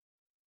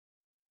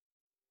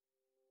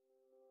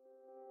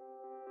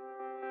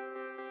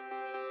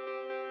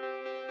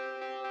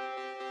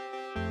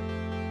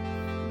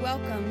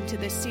Welcome to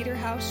the Cedar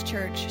House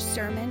Church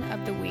Sermon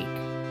of the Week.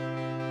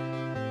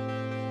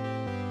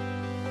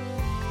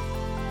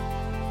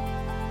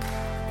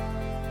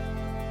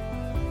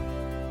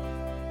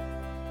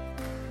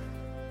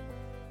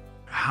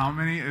 How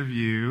many of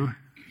you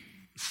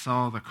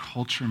saw the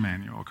culture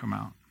manual come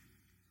out?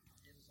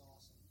 It was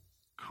awesome.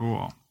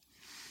 Cool.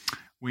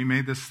 We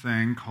made this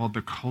thing called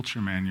the culture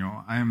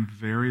manual. I am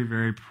very,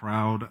 very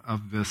proud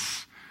of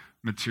this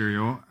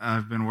material.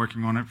 I've been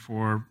working on it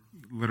for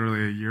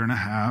literally a year and a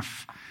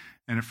half,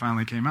 and it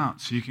finally came out.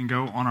 So you can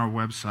go on our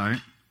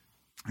website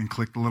and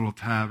click the little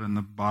tab, and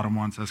the bottom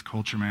one says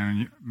Culture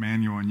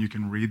Manual, and you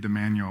can read the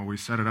manual. We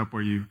set it up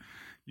where you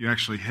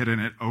actually hit it,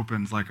 and it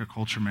opens like a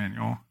culture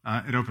manual.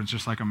 It opens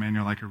just like a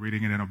manual, like you're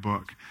reading it in a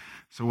book.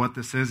 So what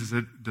this is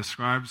it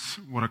describes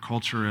what a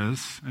culture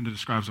is, and it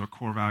describes what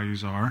core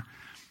values are.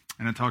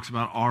 And it talks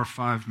about our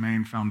 5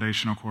 main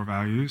foundational core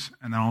values,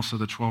 and then also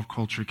the 12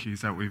 culture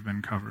keys that we've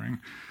been covering.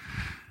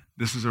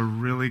 This is a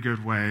really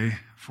good way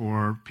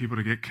for people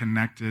to get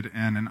connected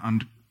in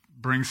and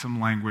bring some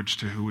language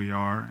to who we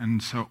are,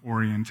 and so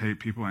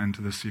orientate people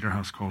into the Cedar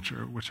House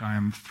culture, which I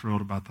am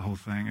thrilled about the whole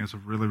thing. It's a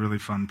really, really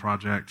fun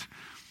project,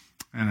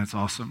 and it's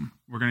awesome.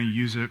 We're going to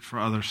use it for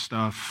other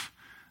stuff,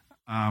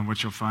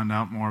 which you'll find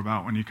out more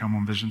about when you come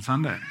on Vision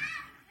Sunday.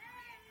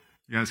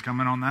 You guys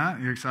coming on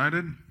that? You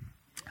excited?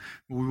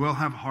 We will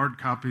have hard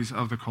copies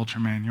of the culture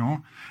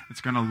manual.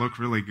 It's going to look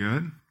really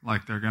good,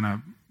 like they're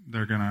gonna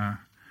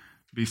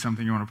be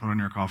something you want to put on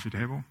your coffee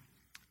table.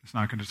 It's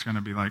not just going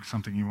to be like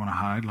something you want to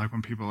hide. Like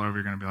when people are over,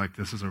 you're going to be like,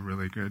 this is a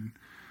really good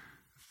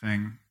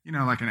thing. You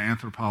know, like an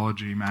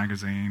anthropology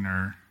magazine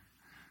or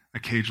a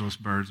Cageless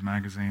Birds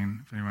magazine,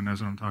 if anyone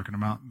knows what I'm talking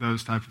about.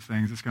 Those type of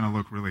things, it's going to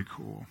look really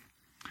cool.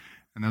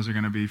 And those are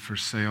going to be for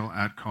sale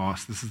at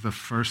cost. This is the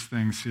first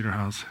thing Cedar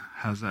House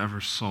has ever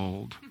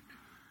sold.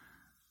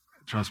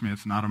 Trust me,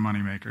 it's not a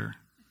moneymaker.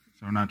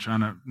 So we're not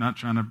trying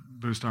to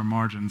boost our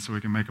margins so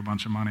we can make a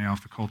bunch of money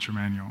off the culture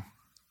manual.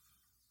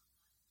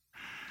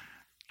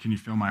 Can you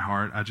feel my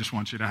heart? I just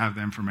want you to have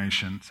the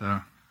information.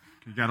 So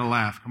you got to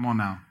laugh. Come on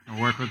now.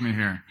 Work with me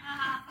here.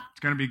 It's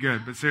going to be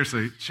good. But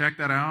seriously, check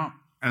that out.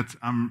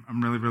 I'm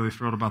really, really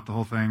thrilled about the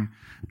whole thing,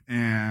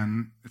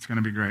 and it's going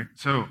to be great.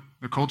 So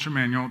the culture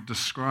manual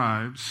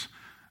describes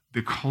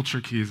the culture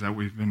keys that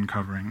we've been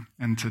covering,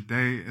 and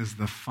today is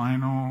the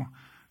final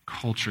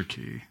culture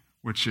key,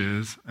 which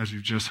is, as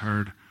you've just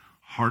heard,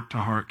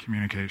 heart-to-heart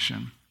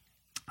communication.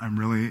 I'm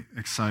really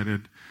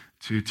excited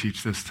to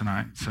teach this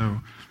tonight.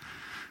 So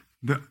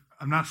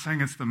I'm not saying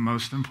it's the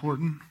most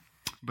important,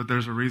 but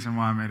there's a reason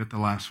why I made it the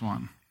last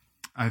one.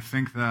 I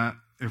think that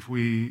if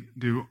we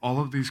do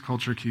all of these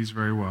culture keys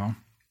very well,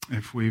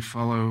 if we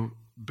follow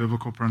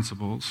biblical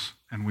principles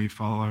and we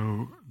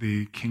follow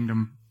the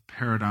kingdom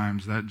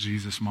paradigms that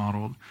Jesus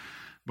modeled,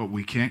 but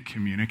we can't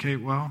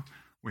communicate well,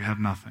 we have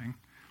nothing.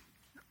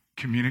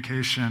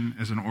 Communication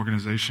is an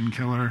organization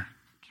killer.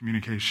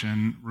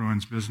 Communication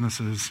ruins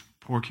businesses.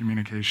 Poor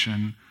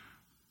communication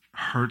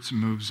hurts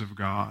moves of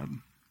God.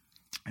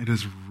 It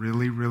is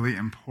really, really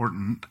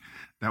important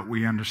that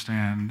we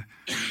understand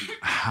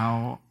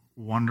how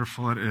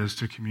wonderful it is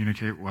to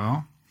communicate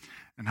well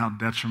and how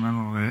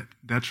detrimental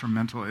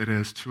it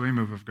is to a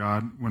move of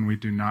God when we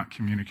do not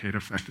communicate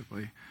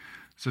effectively.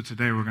 So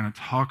today we're going to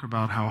talk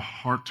about how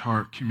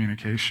heart-to-heart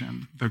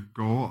communication, the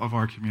goal of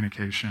our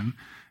communication,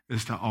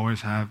 is to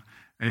always have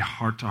a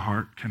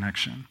heart-to-heart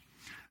connection.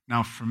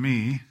 Now, for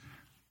me,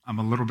 I'm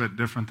a little bit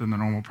different than the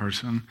normal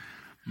person.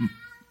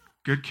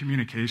 Good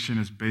communication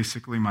is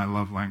basically my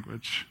love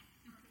language.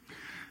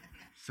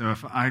 So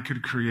if I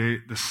could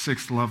create the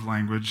 6th love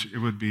language, it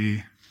would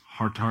be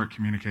heart-to-heart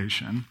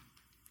communication.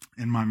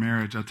 In my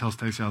marriage, I tell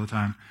Stacy all the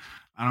time,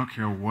 I don't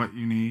care what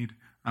you need.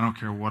 I don't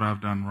care what I've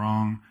done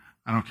wrong.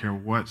 I don't care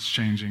what's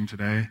changing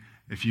today.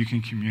 If you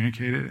can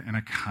communicate it in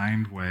a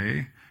kind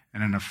way,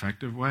 in an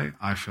effective way,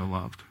 I feel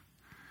loved.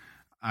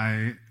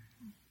 I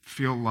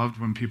feel loved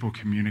when people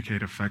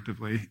communicate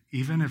effectively,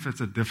 even if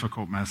it's a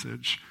difficult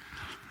message.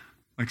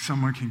 Like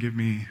someone can give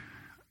me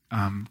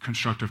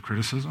constructive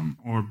criticism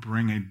or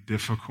bring a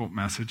difficult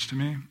message to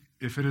me.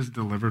 If it is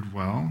delivered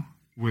well,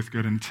 with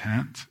good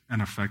intent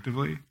and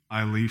effectively,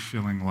 I leave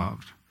feeling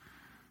loved.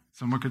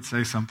 Someone could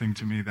say something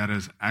to me that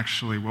is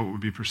actually what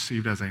would be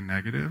perceived as a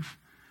negative,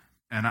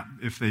 and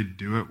if they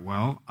do it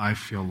well, I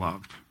feel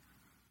loved.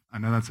 I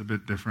know that's a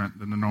bit different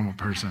than the normal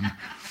person.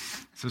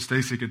 So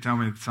Stacy could tell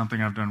me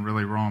something I've done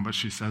really wrong, but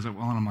she says it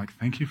well, and I'm like,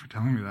 thank you for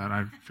telling me that.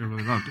 I feel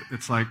really loved.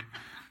 It's like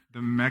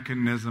the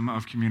mechanism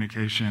of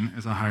communication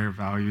is a higher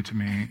value to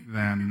me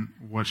than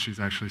what she's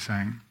actually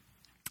saying.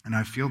 And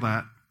I feel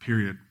that,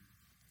 period.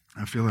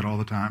 I feel it all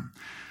the time.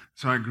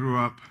 So I grew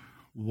up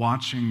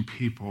watching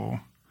people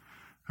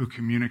who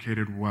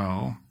communicated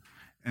well,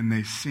 and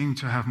they seemed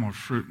to have more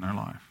fruit in their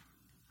life.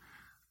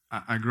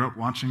 I grew up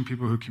watching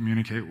people who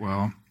communicate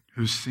well,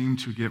 who seem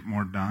to get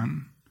more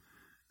done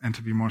and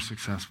to be more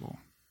successful.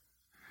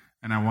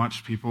 And I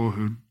watched people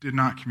who did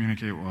not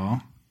communicate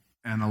well,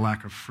 and a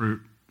lack of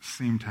fruit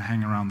seemed to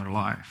hang around their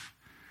life.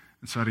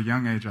 And so at a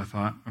young age, I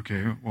thought,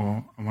 okay,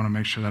 well, I want to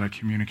make sure that I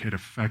communicate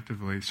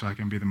effectively so I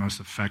can be the most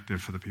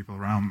effective for the people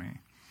around me.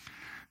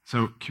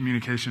 So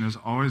communication has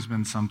always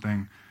been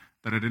something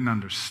that I didn't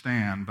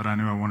understand, but I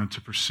knew I wanted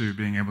to pursue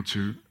being able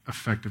to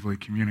effectively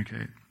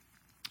communicate.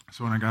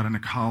 So when I got into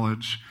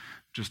college,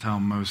 just how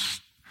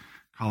most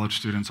college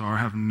students are,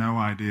 have no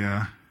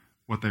idea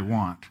what they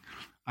want.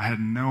 I had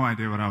no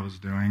idea what I was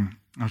doing.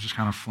 I was just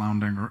kind of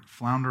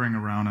floundering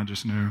around. I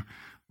just knew,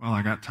 well,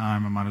 I got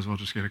time. I might as well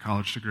just get a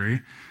college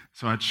degree.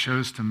 So I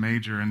chose to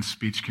major in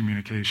speech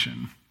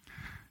communication.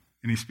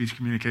 Any speech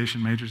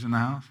communication majors in the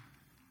house?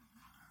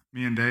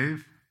 Me and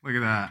Dave? Look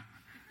at that.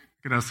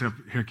 Look at us up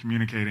here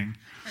communicating.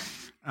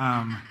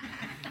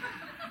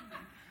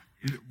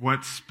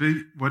 What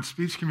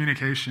speech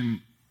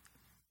communication,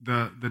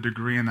 the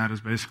degree in that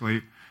is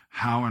basically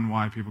how and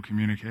why people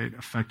communicate.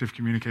 Effective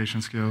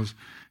communication skills,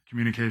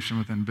 communication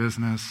within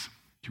business,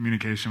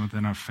 communication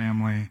within a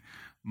family.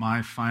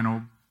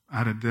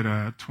 I did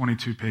a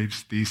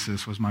 22-page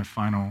thesis, was my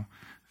final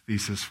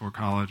thesis for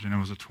college, and it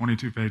was a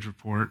 22-page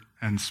report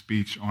and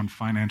speech on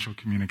financial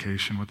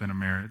communication within a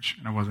marriage.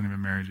 And I wasn't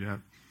even married yet.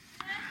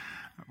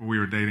 We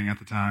were dating at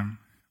the time.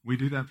 We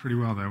do that pretty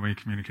well, though. We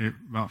communicate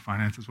about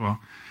finance as well.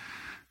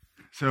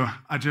 So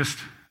I just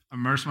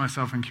immerse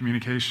myself in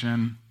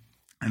communication,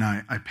 and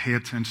I pay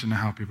attention to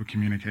how people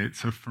communicate.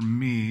 So for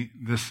me,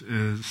 this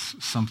is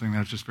something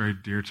that's just very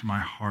dear to my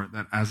heart,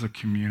 that as a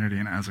community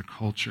and as a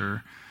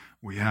culture,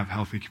 we have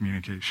healthy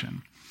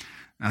communication.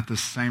 At the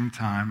same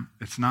time,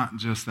 it's not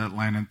just that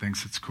Landon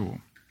thinks it's cool.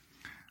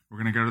 We're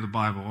going to go to the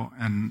Bible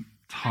and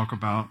talk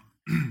about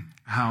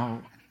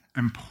how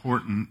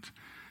important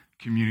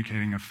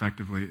communicating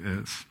effectively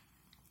is.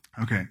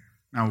 Okay,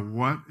 now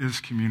what is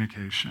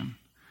communication?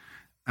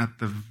 At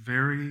the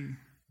very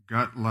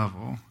gut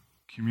level,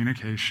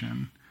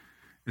 communication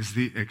is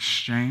the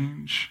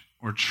exchange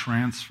or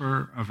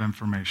transfer of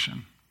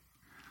information.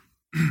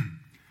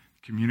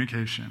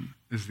 Communication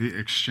is the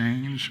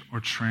exchange or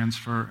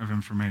transfer of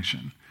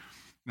information.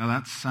 Now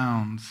that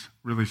sounds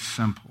really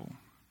simple,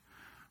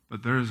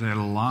 but there's a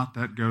lot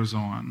that goes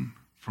on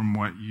from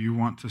what you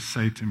want to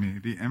say to me,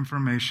 the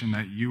information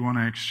that you want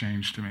to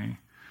exchange to me,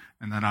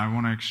 and that I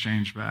want to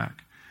exchange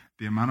back.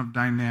 The amount of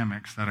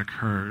dynamics that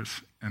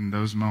occurs in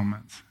those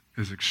moments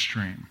is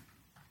extreme.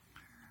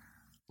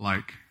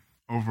 Like,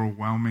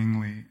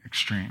 overwhelmingly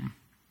extreme.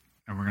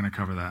 And we're going to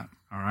cover that,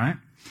 all right?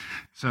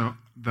 So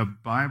the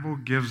Bible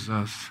gives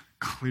us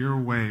clear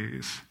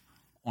ways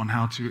on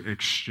how to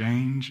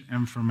exchange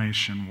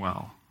information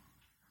well.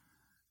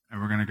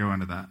 And we're going to go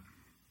into that.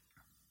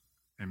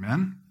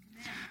 Amen?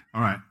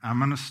 All right, I'm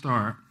going to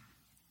start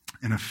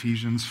in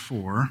Ephesians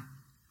 4,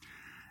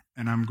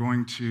 and I'm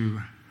going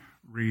to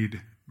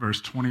read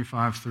verse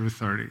 25 through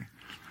 30.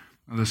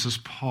 Now, this is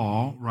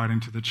Paul writing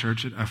to the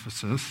church at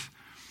Ephesus,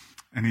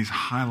 and he's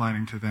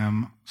highlighting to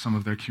them some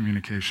of their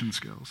communication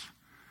skills.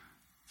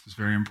 This is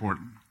very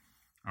important.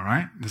 All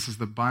right? This is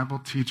the Bible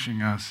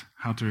teaching us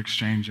how to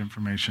exchange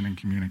information and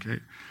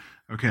communicate.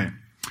 Okay.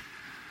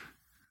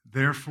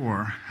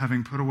 Therefore,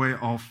 having put away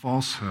all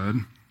falsehood,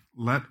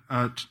 let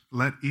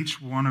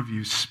each one of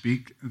you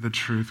speak the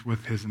truth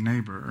with his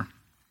neighbor,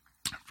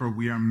 for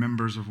we are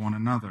members of one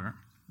another.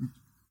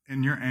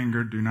 In your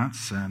anger, do not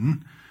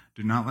sin.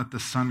 Do not let the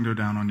sun go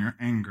down on your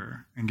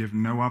anger, and give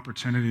no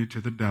opportunity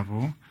to the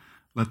devil.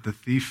 Let the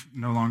thief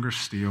no longer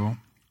steal,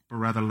 but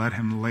rather let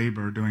him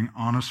labor, doing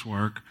honest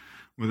work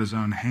with his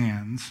own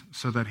hands,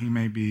 so that he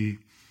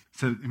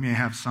may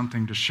have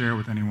something to share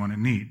with anyone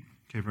in need.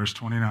 Okay, verse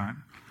 29.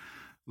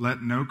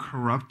 Let no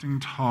corrupting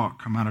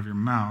talk come out of your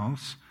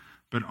mouths,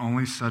 but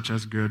only such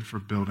as good for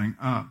building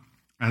up,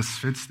 as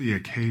fits the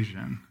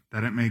occasion,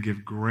 that it may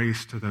give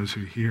grace to those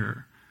who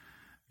hear.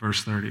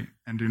 Verse 30,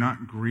 and do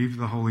not grieve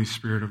the Holy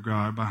Spirit of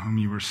God, by whom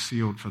you were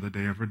sealed for the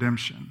day of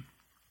redemption.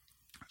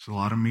 There's a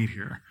lot of meat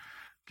here.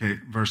 Okay,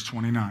 verse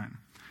 29.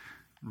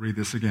 Read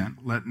this again.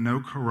 Let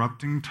no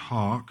corrupting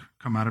talk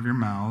come out of your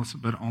mouths,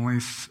 but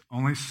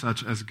only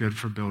such as good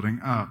for building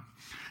up,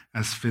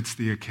 as fits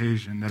the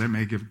occasion, that it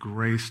may give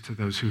grace to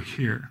those who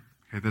hear.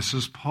 Okay, this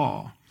is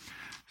Paul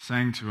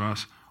saying to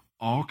us,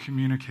 all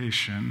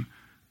communication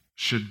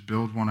should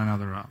build one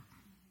another up.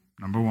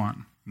 Number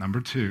one. Number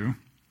two,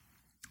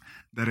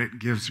 that it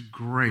gives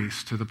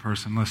grace to the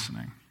person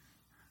listening.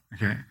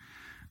 Okay,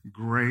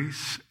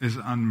 grace is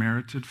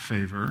unmerited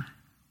favor,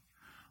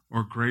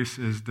 or grace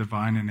is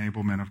divine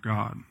enablement of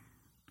God.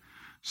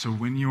 So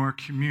when you are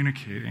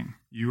communicating,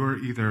 you are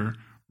either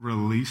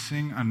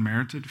releasing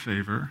unmerited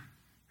favor,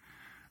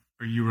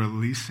 or you're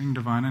releasing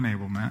divine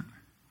enablement,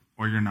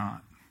 or you're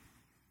not.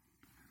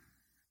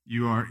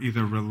 You are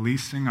either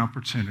releasing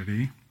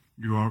opportunity,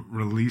 you are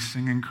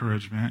releasing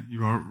encouragement,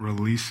 you are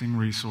releasing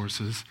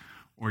resources,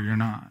 or you're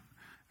not.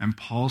 And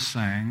Paul's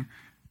saying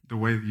the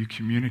way that you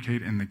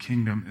communicate in the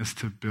kingdom is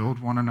to build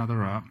one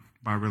another up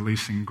by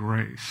releasing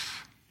grace.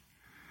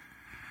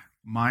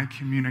 My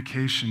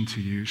communication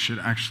to you should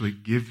actually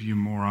give you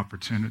more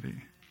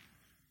opportunity.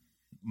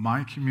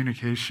 My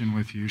communication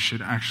with you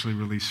should actually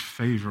release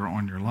favor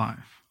on your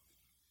life.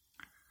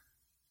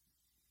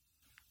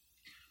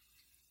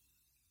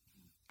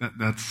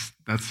 That's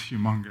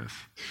humongous.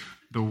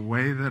 The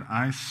way that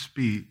I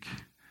speak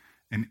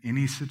in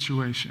any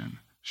situation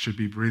should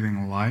be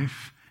breathing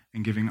life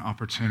and giving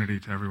opportunity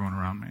to everyone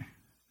around me.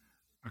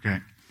 Okay,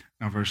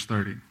 now verse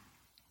 30.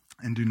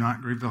 And do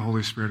not grieve the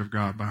Holy Spirit of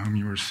God, by whom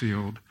you were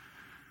sealed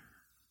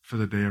for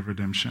the day of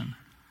redemption.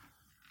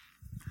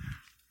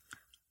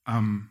 I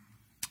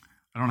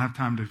don't have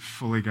time to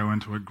fully go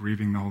into what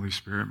grieving the Holy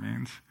Spirit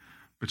means,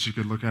 but you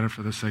could look at it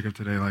for the sake of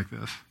today like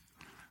this.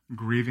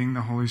 Grieving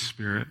the Holy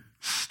Spirit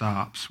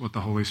stops what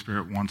the Holy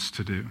Spirit wants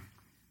to do.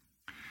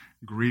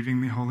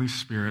 Grieving the Holy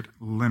Spirit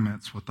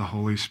limits what the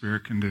Holy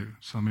Spirit can do.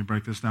 So let me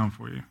break this down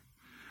for you.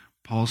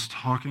 Paul's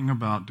talking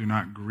about do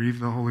not grieve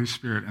the Holy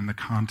Spirit in the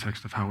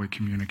context of how we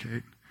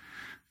communicate.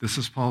 This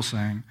is Paul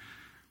saying,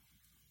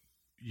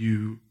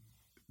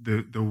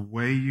 the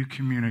way you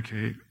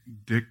communicate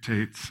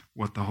dictates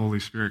what the Holy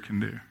Spirit can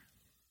do.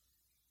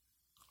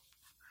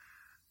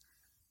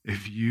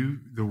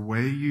 The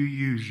way you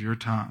use your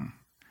tongue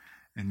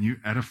and you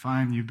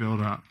edify and you build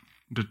up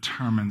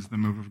determines the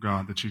move of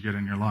God that you get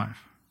in your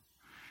life.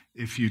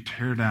 If you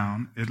tear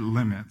down, it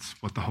limits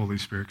what the Holy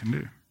Spirit can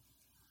do.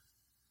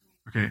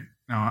 Okay,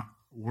 now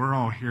we're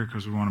all here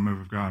because we want a move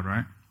of God,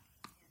 right?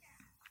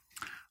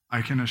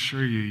 I can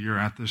assure you you're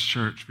at this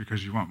church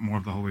because you want more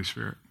of the Holy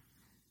Spirit.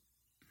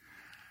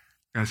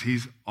 Guys,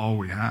 he's all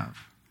we have.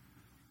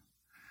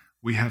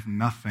 We have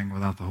nothing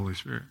without the Holy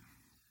Spirit.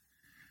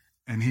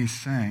 And he's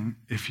saying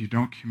if you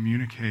don't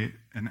communicate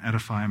and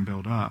edify and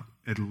build up,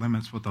 it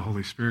limits what the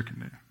Holy Spirit can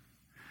do.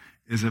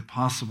 Is it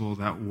possible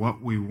that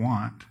what we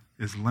want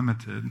is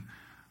limited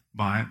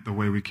by the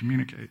way we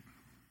communicate?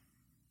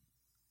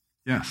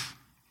 Yes.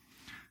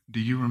 Do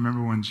you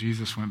remember when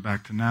Jesus went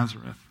back to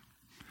Nazareth?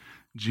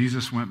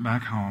 Jesus went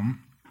back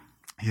home.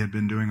 He had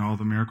been doing all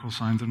the miracle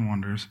signs and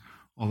wonders,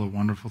 all the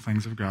wonderful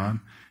things of God.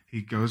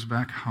 He goes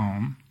back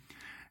home,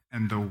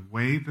 and the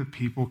way the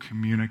people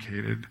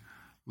communicated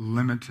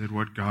limited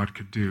what God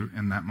could do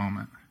in that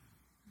moment.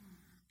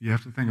 You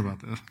have to think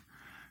about this.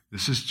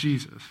 This is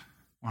Jesus,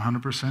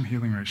 100%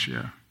 healing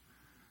ratio,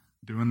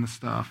 doing the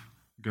stuff,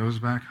 goes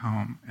back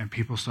home, and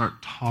people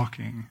start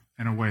talking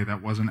in a way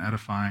that wasn't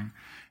edifying,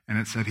 and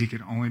it said he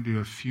could only do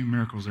a few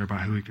miracles there by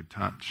who he could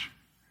touch.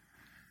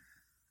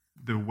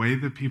 The way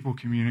the people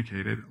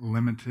communicated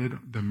limited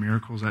the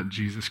miracles that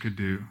Jesus could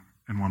do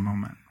in one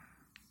moment.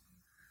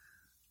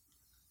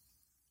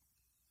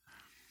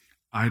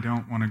 I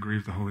don't want to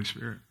grieve the Holy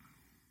Spirit.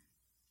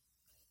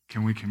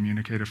 Can we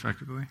communicate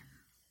effectively?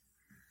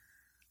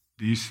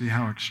 Do you see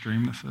how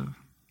extreme this is?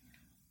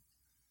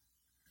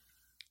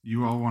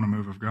 You all want a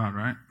move of God,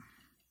 right?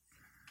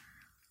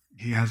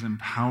 He has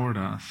empowered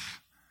us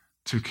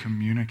to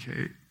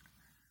communicate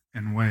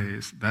in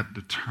ways that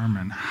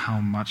determine how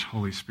much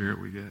Holy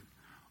Spirit we get.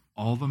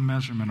 All the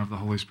measurement of the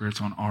Holy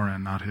Spirit's on our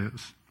end, not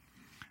his.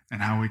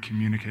 And how we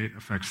communicate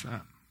affects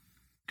that.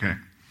 Okay.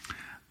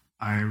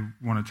 I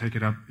want to take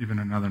it up even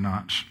another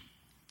notch.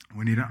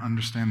 We need to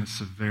understand the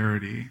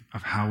severity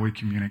of how we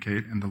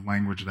communicate and the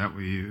language that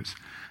we use.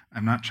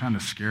 I'm not trying to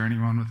scare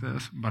anyone with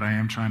this, but I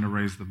am trying to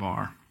raise the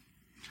bar.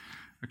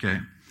 Okay.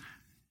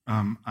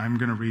 I'm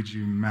going to read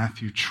you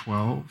Matthew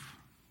 12,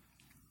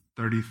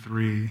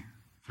 33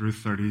 through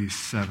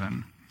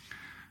 37.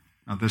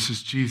 Now, this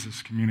is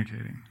Jesus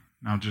communicating.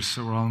 Now, just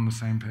so we're all on the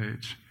same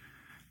page,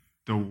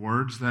 the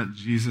words that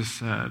Jesus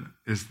said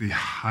is the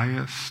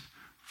highest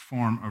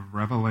form of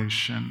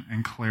revelation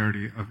and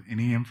clarity of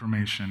any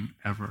information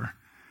ever.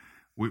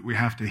 We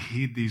have to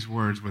heed these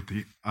words with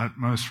the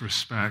utmost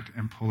respect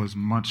and pull as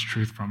much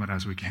truth from it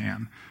as we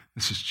can.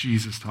 This is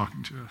Jesus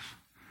talking to us.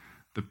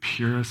 The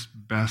purest,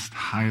 best,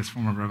 highest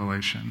form of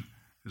revelation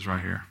is right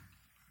here.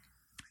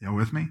 Y'all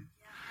with me?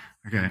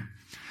 Okay.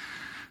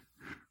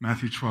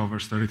 Matthew 12,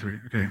 verse 33.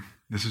 Okay,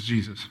 this is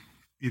Jesus.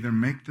 Either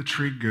make the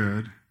tree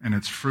good and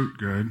its fruit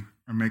good,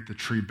 or make the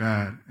tree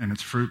bad and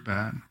its fruit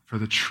bad, for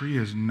the tree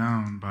is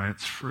known by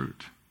its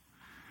fruit.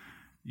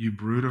 You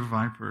brood of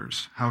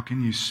vipers, how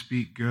can you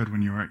speak good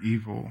when you are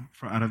evil?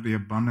 For out of the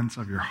abundance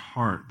of your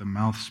heart the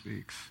mouth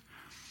speaks.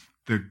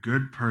 The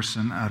good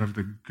person out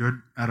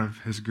of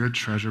his good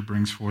treasure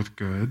brings forth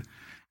good,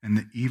 and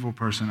the evil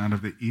person out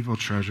of the evil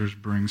treasures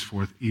brings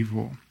forth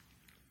evil.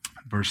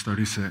 Verse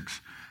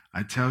 36.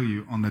 I tell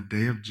you, on the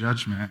day of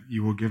judgment,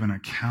 you will give an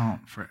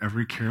account for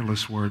every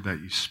careless word that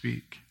you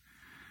speak.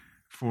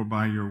 For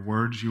by your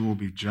words you will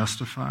be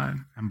justified,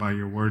 and by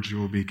your words you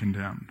will be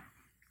condemned.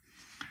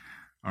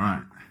 All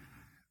right.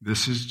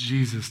 This is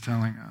Jesus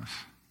telling us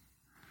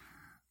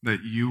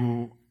that you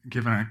will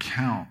give an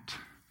account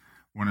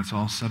when it's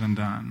all said and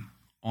done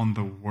on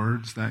the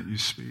words that you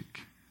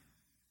speak.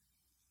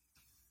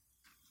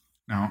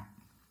 Now,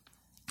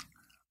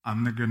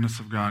 I'm the goodness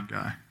of God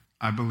guy.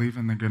 I believe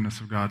in the goodness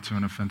of God to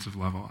an offensive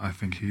level. I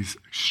think he's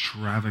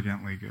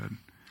extravagantly good.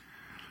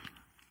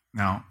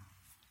 Now,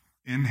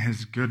 in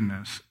his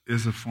goodness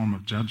is a form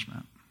of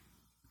judgment.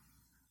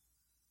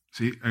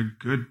 See, a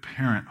good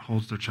parent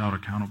holds their child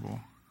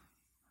accountable.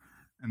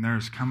 And there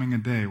is coming a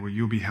day where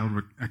you'll be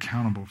held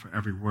accountable for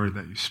every word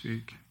that you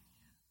speak.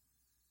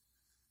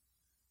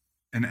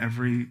 And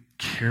every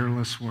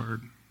careless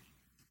word,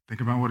 think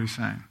about what he's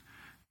saying.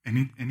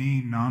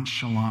 Any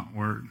nonchalant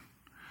word,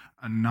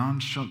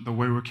 the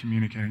way we're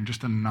communicating,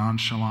 just a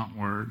nonchalant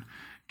word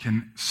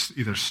can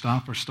either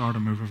stop or start a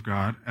move of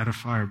God,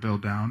 edify or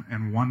build down,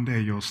 and one day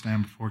you'll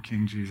stand before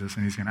King Jesus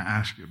and he's going to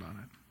ask you about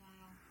it.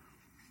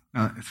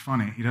 Now, it's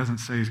funny. He doesn't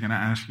say he's going to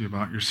ask you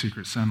about your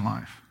secret sin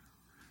life.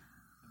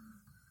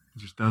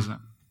 He just doesn't.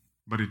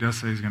 But he does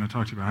say he's going to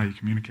talk to you about how you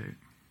communicate.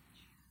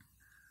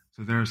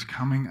 So there's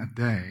coming a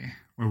day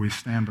where we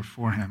stand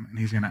before him and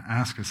he's going to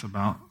ask us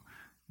about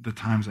the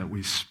times that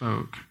we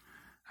spoke,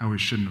 how we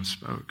shouldn't have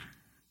spoke.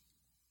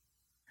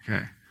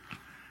 Okay.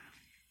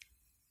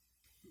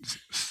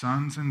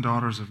 Sons and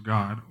daughters of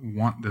God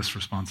want this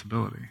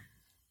responsibility.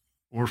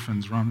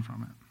 Orphans run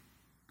from it.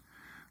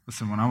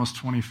 Listen, when I was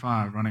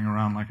 25, running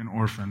around like an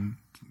orphan,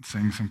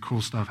 seeing some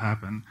cool stuff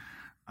happen,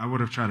 I would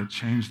have tried to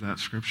change that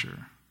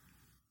scripture.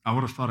 I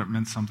would have thought it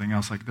meant something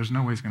else, like there's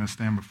no way he's going to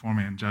stand before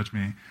me and judge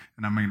me,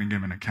 and I'm going to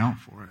give an account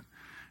for it.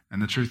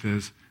 And the truth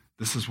is,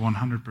 this is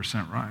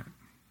 100% right.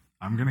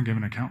 I'm going to give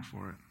an account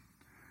for it.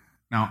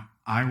 Now,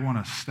 I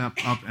want to step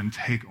up and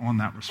take on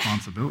that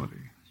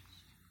responsibility.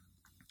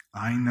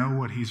 I know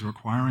what he's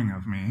requiring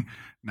of me.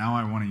 Now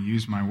I want to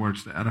use my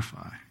words to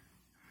edify.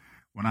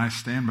 When I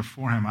stand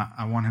before him,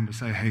 I want him to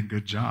say, hey,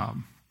 good job.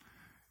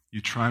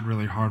 You tried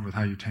really hard with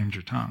how you tamed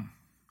your tongue.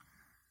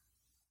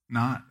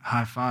 Not,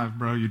 high five,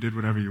 bro, you did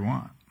whatever you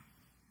want.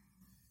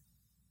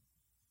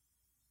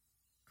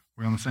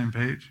 We on the same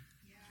page?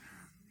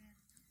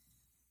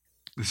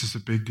 This is a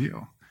big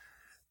deal.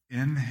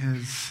 In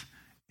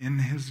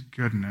his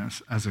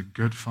goodness, as a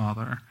good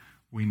father,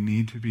 we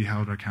need to be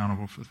held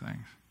accountable for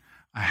things.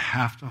 I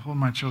have to hold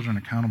my children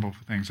accountable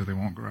for things or they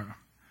won't grow.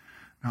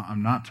 Now,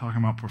 I'm not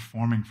talking about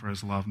performing for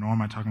his love, nor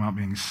am I talking about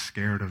being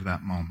scared of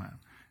that moment.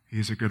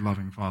 He's a good,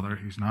 loving father.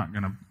 He's not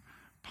going to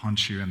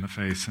punch you in the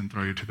face and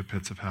throw you to the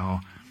pits of hell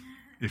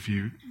if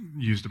you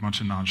used a bunch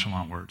of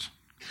nonchalant words.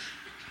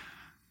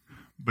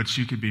 But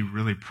you could be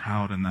really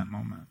proud in that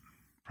moment,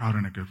 proud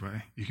in a good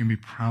way. You can be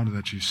proud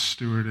that you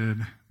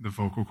stewarded the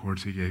vocal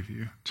cords he gave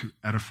you to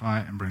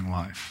edify and bring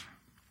life.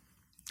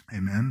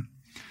 Amen?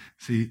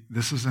 See,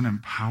 this is an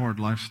empowered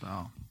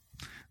lifestyle.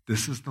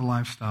 This is the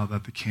lifestyle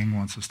that the King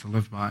wants us to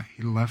live by.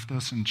 He left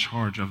us in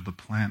charge of the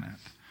planet.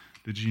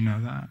 Did you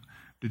know that?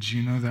 Did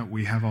you know that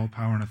we have all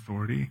power and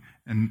authority?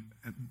 And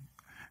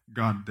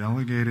God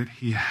delegated,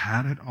 he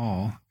had it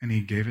all, and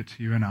he gave it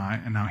to you and I,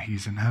 and now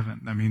he's in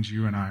heaven. That means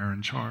you and I are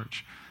in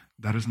charge.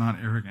 That is not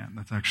arrogant.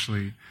 That's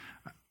actually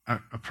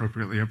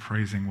appropriately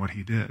appraising what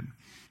he did.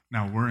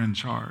 Now we're in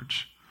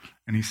charge.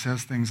 And he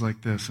says things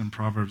like this in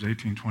Proverbs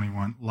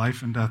 18:21,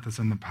 life and death is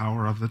in the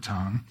power of the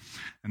tongue,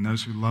 and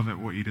those who love it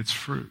will eat its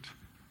fruit.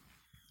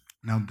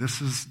 Now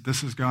this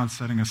is God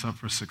setting us up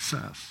for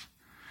success.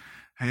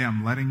 Hey,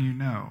 I'm letting you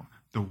know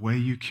the way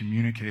you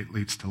communicate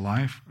leads to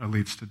life or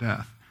leads to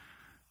death.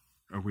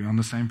 Are we on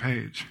the same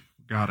page?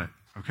 Got it.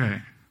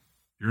 Okay,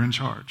 you're in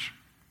charge.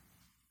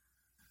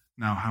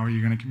 Now, how are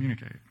you going to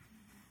communicate?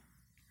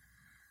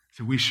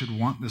 So we should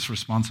want this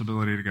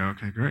responsibility to go,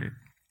 okay, great.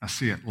 I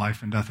see it.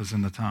 Life and death is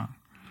in the tongue.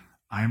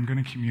 I am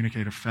going to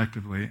communicate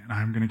effectively, and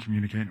I am going to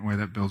communicate in a way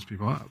that builds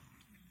people up.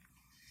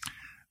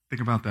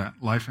 Think about that.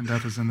 Life and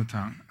death is in the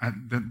tongue.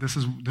 This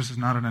is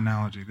not an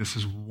analogy. This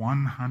is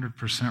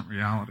 100%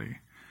 reality.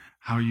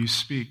 How you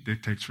speak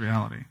dictates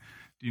reality.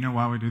 Do you know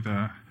why we do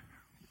the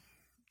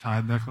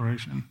tithe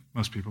declaration?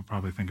 Most people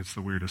probably think it's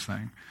the weirdest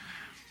thing.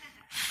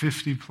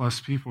 50 plus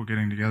people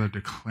getting together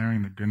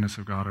declaring the goodness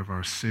of God of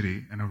our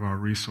city and of our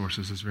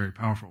resources is very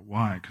powerful.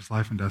 Why? Because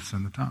life and death is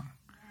in the tongue.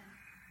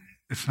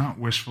 It's not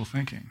wishful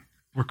thinking.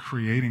 We're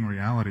creating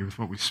reality with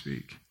what we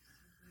speak.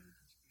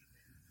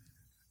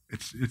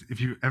 If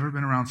you've ever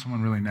been around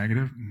someone really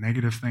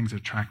negative things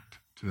attract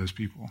to those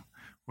people.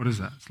 What is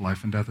that? It's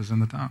life and death is in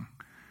the tongue.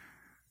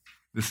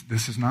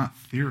 This is not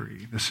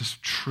theory. This is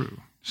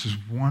true. This is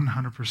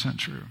 100%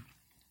 true.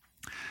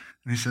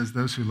 And he says,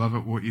 those who love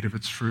it will eat of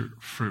its fruit.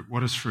 Fruit.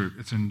 What is fruit?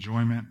 It's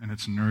enjoyment and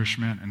it's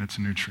nourishment and it's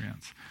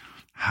nutrients.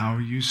 How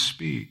you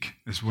speak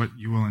is what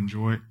you will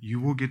enjoy. You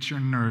will get your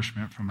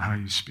nourishment from how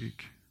you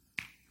speak.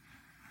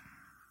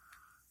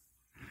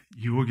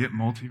 You will get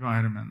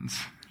multivitamins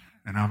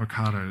and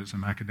avocados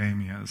and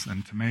macadamias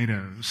and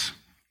tomatoes,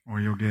 or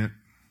you'll get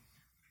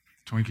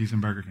Twinkies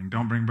and Burger King.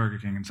 Don't bring Burger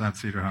King inside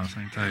Cedar House,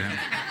 I can tell you.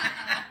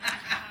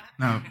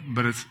 No,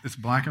 but it's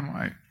black and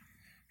white.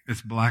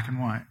 It's black and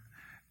white.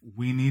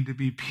 We need to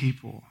be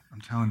people,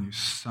 I'm telling you,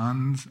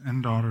 sons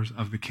and daughters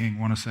of the King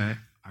want to say,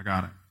 I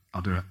got it,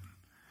 I'll do it.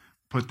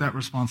 Put that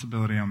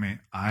responsibility on me.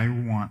 I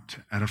want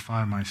to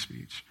edify my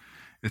speech.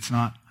 It's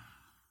not,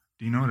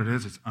 do you know what it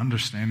is? It's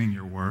understanding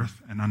your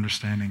worth and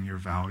understanding your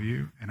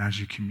value. And as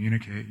you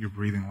communicate, you're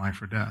breathing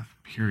life or death,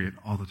 period,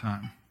 all the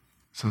time.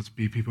 So let's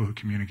be people who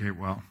communicate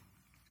well.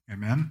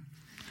 Amen?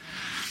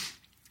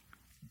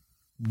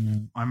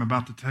 I'm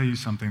about to tell you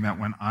something that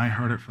when I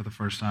heard it for the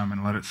first time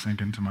and let it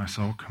sink into my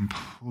soul,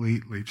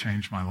 completely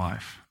changed my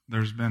life.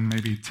 There's been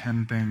maybe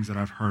 10 things that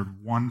I've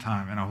heard one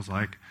time, and I was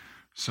like,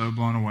 So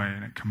blown away,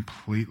 and it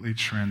completely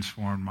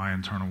transformed my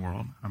internal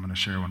world. I'm going to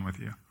share one with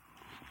you.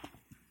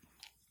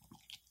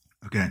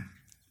 Okay,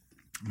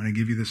 I'm going to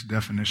give you this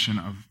definition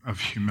of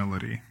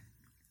humility.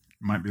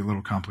 It might be a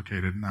little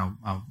complicated, and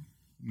I'll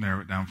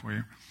narrow it down for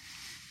you.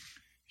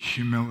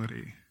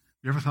 Humility.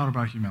 You ever thought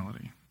about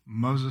humility?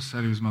 Moses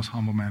said he was the most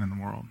humble man in the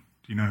world.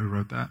 Do you know who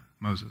wrote that?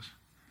 Moses.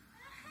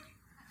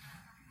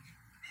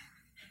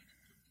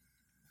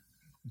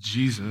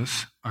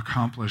 Jesus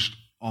accomplished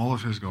all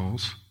of his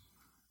goals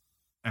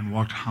and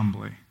walked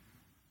humbly.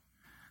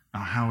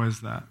 Now, how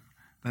is that?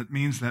 That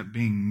means that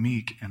being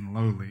meek and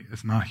lowly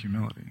is not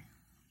humility.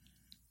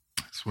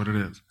 That's what it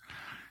is.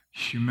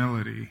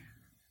 Humility,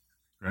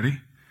 ready,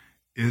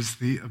 is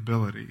the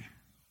ability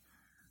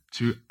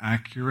to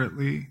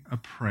accurately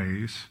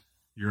appraise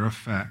your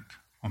effect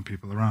on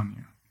people around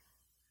you.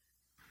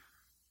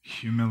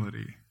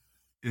 Humility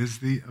is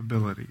the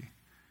ability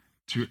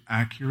to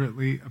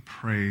accurately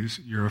appraise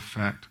your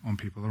effect on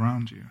people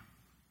around you.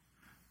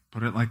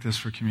 Put it like this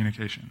for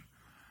communication.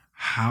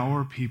 How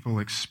are people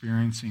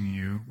experiencing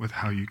you with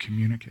how you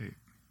communicate?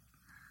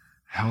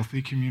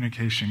 Healthy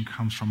communication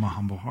comes from a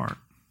humble heart.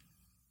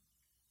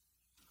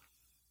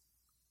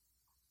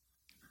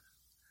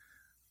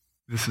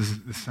 This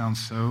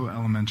sounds so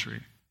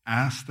elementary.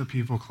 Ask the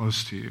people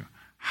close to you,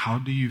 how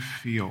do you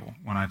feel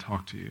when I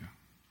talk to you?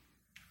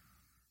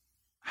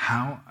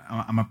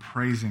 I'm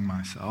appraising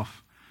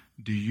myself.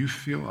 Do you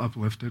feel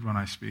uplifted when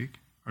I speak,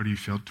 or do you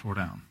feel tore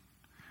down?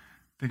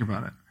 Think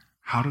about it.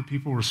 How do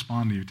people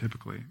respond to you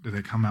typically? Do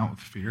they come out with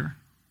fear?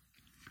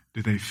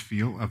 Do they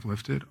feel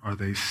uplifted? Are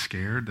they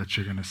scared that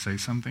you're going to say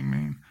something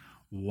mean?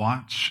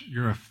 Watch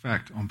your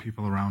effect on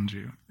people around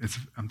you.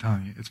 I'm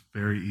telling you, it's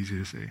very easy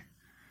to see.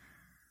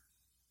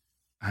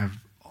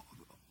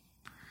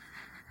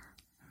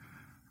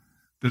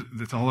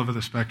 It's all over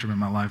the spectrum in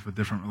my life with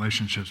different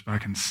relationships, but I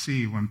can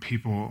see when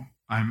people,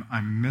 I'm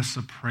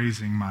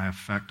misappraising my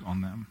effect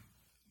on them.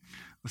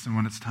 Listen,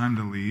 when it's time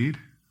to lead,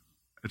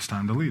 it's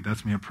time to lead.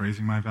 That's me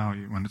appraising my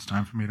value. When it's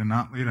time for me to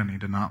not lead, I need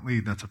to not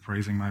lead. That's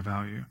appraising my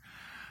value.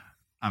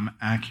 I'm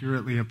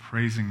accurately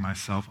appraising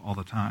myself all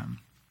the time.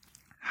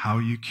 How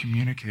you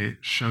communicate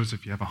shows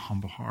if you have a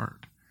humble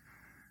heart.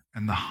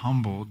 And the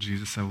humble,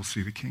 Jesus said, will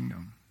see the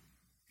kingdom.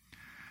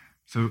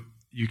 So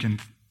you can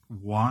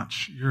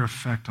watch your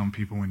effect on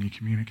people when you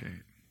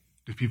communicate.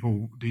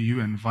 Do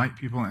you invite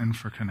people in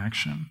for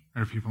connection,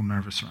 or are people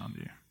nervous around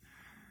you?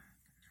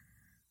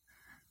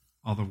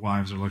 All the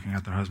wives are looking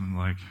at their husband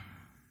like,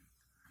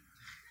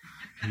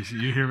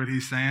 you hear what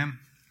he's saying?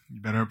 You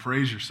better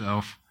appraise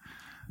yourself.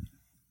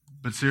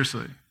 But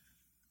seriously,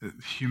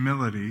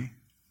 humility,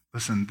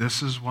 listen,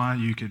 this is why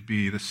you could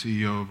be the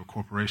CEO of a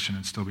corporation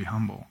and still be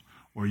humble,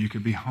 or you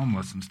could be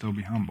homeless and still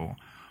be humble.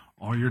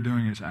 All you're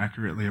doing is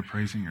accurately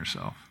appraising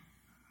yourself.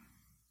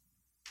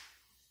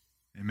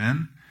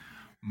 Amen?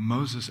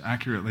 Moses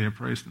accurately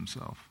appraised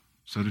himself.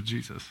 So did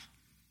Jesus.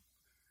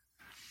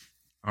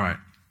 All right.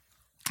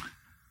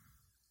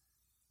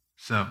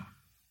 So, I'm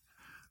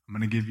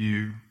going to give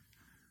you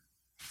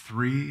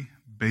 3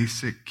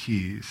 basic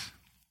keys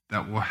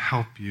that will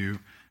help you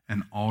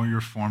in all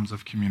your forms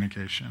of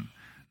communication.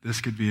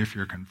 This could be if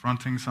you're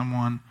confronting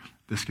someone.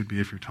 This could be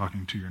if you're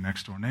talking to your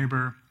next door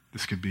neighbor.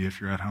 This could be if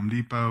you're at Home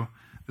Depot.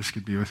 This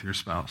could be with your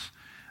spouse.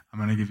 I'm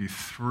going to give you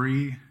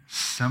 3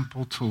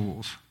 simple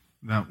tools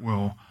that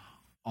will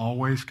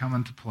always come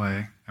into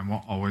play and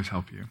will always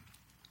help you.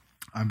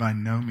 I by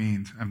no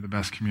means am the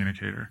best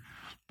communicator,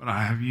 but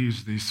I have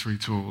used these 3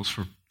 tools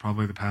for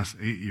probably the past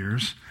 8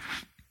 years.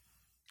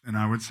 And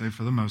I would say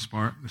for the most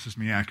part, this is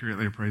me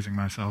accurately appraising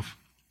myself,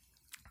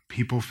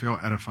 people feel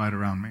edified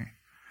around me.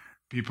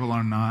 People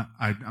are not,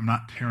 I'm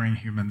not tearing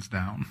humans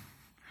down.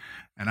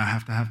 And I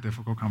have to have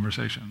difficult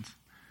conversations.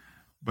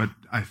 But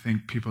I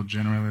think people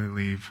generally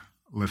leave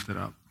lifted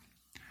up.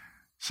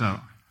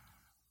 So,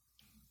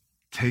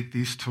 take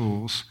these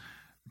tools,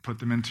 put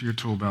them into your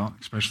tool belt,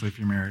 especially if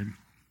you're married.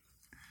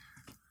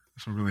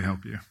 This will really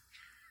help you.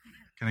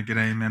 Can I get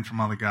an amen from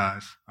all the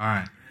guys? All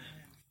right.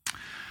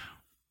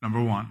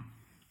 Number 1,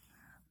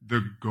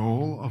 the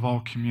goal of all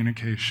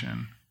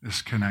communication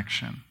is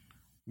connection.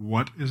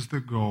 What is the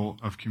goal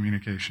of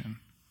communication?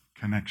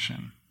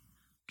 Connection.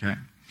 Okay.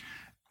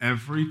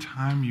 Every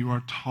time you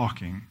are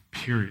talking,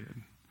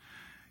 period,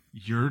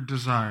 your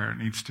desire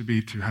needs to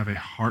be to have a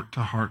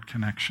heart-to-heart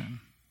connection.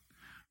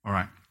 All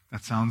right,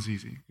 that sounds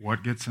easy.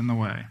 What gets in the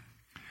way?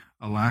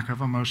 A lack of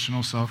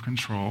emotional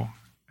self-control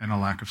and a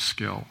lack of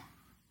skill.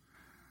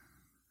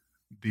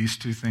 These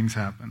 2 things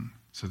happen.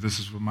 So this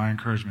is my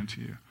encouragement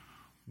to you.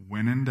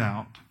 When in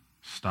doubt,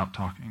 stop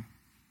talking.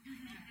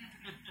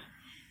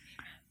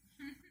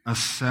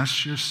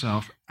 Assess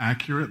yourself,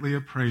 accurately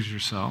appraise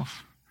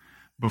yourself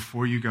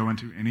before you go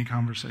into any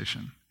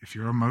conversation. If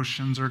your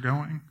emotions are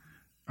going,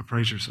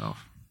 appraise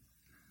yourself.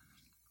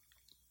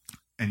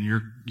 And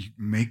you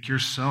make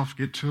yourself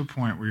get to a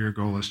point where your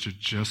goal is to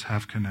just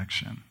have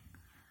connection.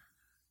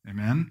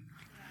 Amen?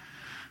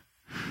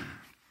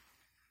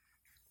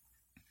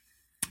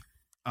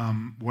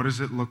 What does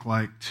it look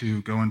like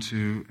to go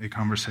into a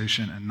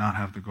conversation and not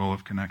have the goal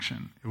of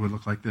connection? It would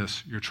look like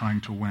this. You're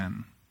trying to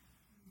win.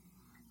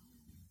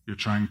 You're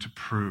trying to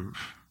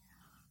prove.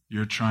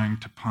 You're trying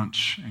to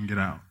punch and get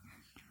out.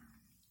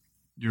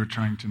 You're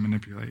trying to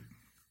manipulate.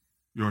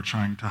 You're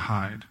trying to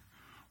hide.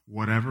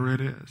 Whatever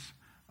it is,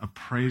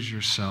 appraise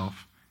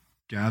yourself,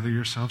 gather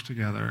yourself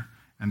together,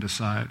 and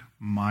decide,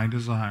 my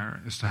desire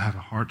is to have a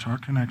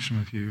heart-to-heart connection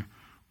with you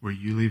where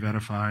you leave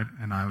edified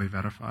and I leave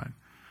edified.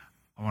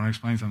 I want to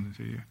explain something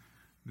to you.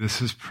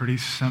 This is pretty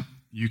simple.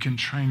 You can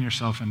train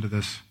yourself into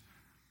this.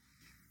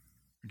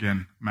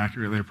 Again, I'm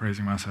accurately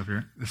appraising myself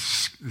here.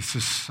 This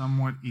is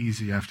somewhat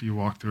easy after you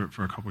walk through it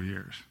for a couple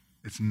years.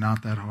 It's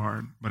not that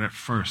hard, but at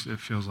first it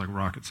feels like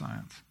rocket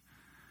science.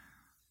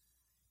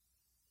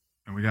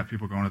 And we got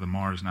people going to the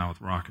Mars now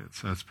with rockets,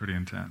 so it's pretty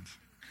intense.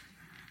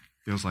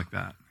 Feels like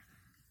that.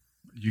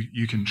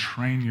 You can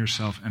train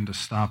yourself into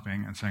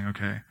stopping and saying,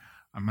 okay,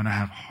 I'm going to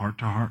have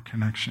heart-to-heart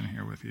connection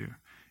here with you.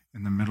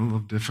 In the middle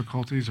of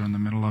difficulties or in the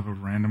middle of a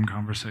random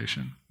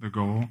conversation, the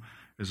goal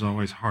is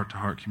always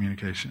heart-to-heart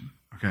communication.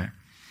 Okay.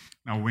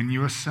 Now, when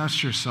you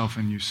assess yourself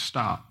and you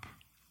stop,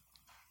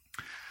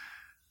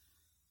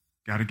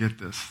 got to get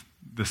this.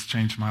 This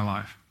changed my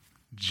life.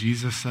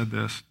 Jesus said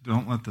this,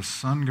 don't let the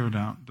sun go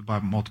down. The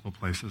Bible, multiple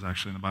places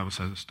actually in the Bible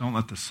says this. Don't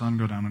let the sun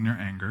go down on your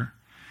anger.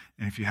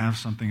 And if you have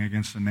something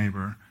against a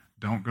neighbor,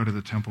 don't go to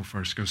the temple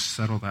first. Go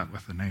settle that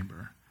with the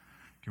neighbor.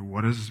 Okay,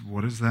 what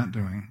is that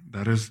doing?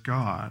 That is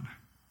God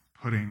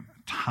putting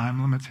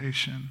time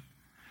limitation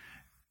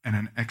and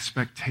an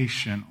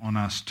expectation on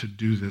us to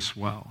do this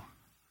well.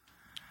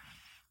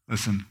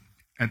 Listen,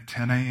 at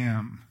 10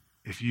 a.m.,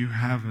 if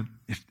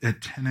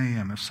at 10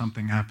 a.m., if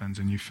something happens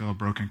and you feel a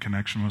broken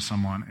connection with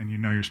someone and you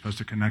know you're supposed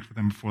to connect with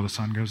them before the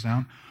sun goes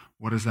down,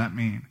 what does that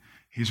mean?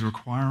 He's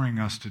requiring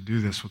us to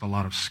do this with a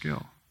lot of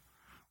skill.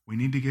 We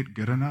need to get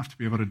good enough to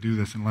be able to do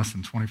this in less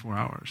than 24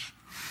 hours.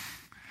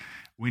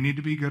 We need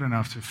to be good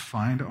enough to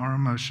find our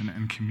emotion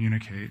and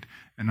communicate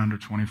in under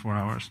 24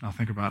 hours. Now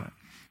think about it.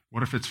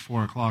 What if it's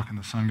 4 o'clock and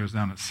the sun goes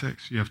down at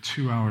 6? You have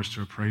 2 hours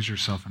to appraise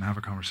yourself and have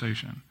a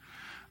conversation.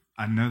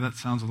 I know that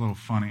sounds a little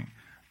funny.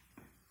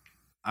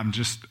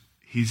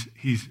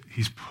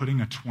 He's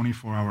putting a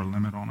 24-hour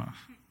limit on us.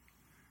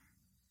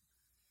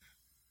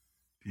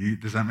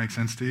 Does that make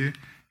sense to you?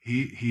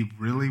 He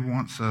really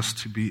wants us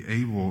to be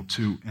able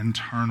to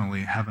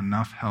internally have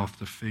enough health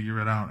to figure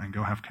it out and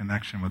go have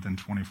connection within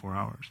 24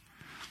 hours.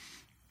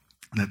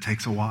 And it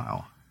takes a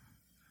while.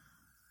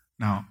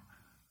 Now,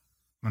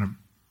 I'm going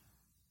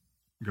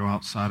to go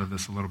outside of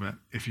this a little bit.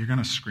 If you're going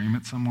to scream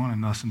at someone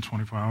in less than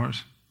 24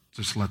 hours,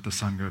 just let the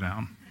sun go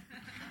down.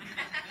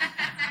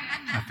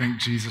 I think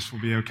Jesus will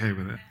be okay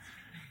with it.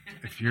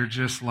 If you're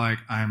just like,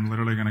 I'm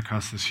literally going to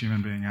cuss this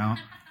human being out,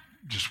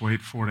 just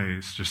wait 4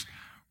 days. Just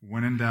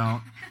when in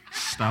doubt,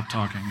 stop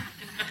talking.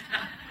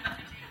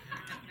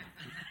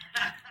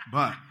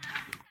 But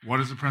what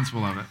is the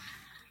principle of it?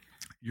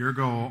 Your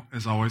goal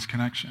is always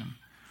connection.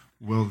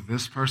 Will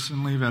this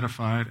person leave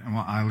edified and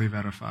will I leave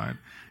edified?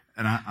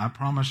 And I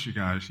promise you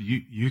guys,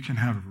 you can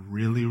have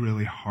really,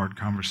 really hard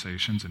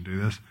conversations and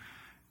do this.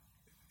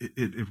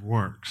 It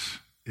works.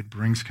 It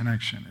brings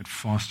connection. It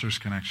fosters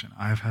connection.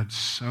 I have had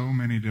so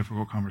many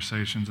difficult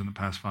conversations in the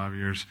past 5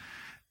 years,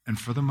 and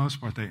for the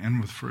most part, they end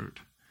with fruit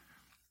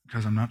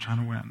because I'm not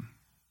trying to win.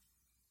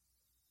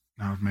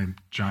 Now, I've made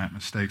giant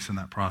mistakes in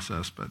that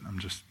process, but I'm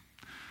just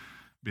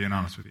being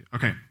honest with you.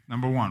 Okay,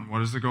 number one,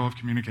 what is the goal of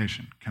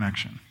communication?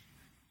 Connection.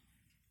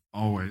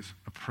 Always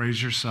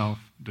appraise yourself,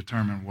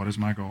 determine what is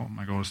my goal.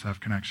 My goal is to have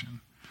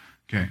connection.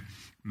 Okay,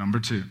 number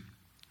two,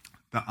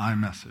 the I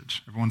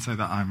message. Everyone say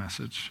the I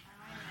message.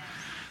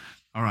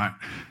 All right,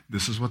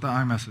 this is what the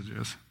I message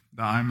is.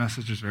 The I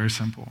message is very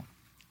simple.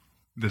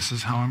 This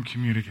is how I'm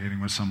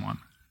communicating with someone.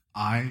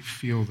 I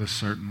feel this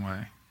certain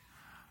way.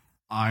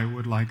 I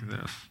would like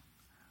this.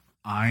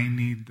 I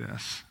need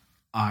this.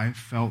 I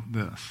felt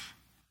this.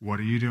 What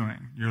are you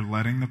doing? You're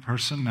letting the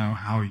person know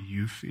how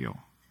you feel.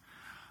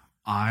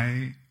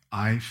 I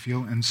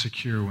feel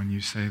insecure when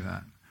you say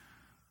that.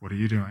 What are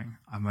you doing?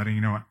 I'm letting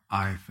you know what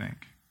I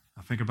think.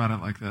 Now think about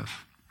it like this.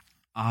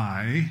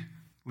 I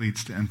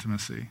leads to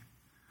intimacy.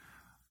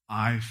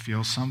 I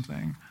feel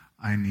something.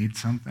 I need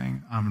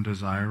something. I'm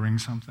desiring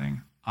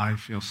something. I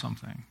feel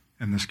something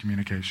in this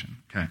communication.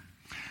 Okay.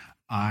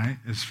 I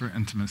is for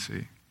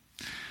intimacy.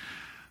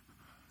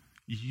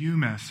 You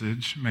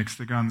message makes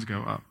the guns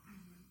go up.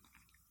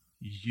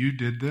 You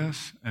did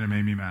this and it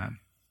made me mad.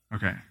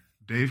 Okay.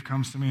 Dave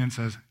comes to me and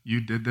says,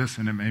 you did this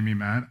and it made me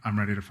mad. I'm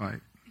ready to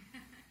fight.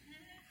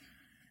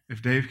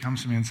 If Dave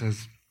comes to me and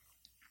says,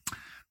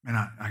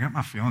 man, I got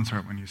my feelings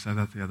hurt when you said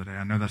that the other day.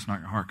 I know that's not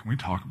your heart. Can we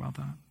talk about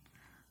that?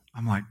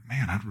 I'm like,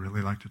 man, I'd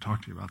really like to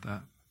talk to you about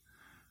that.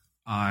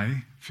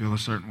 I feel a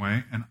certain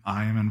way, and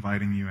I am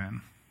inviting you in.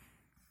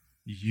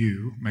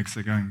 You makes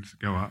the guns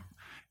go up.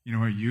 You know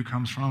where you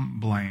comes from?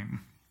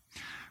 Blame.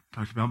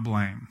 Talked about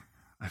blame.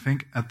 I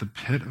think at the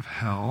pit of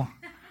hell,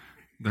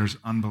 there's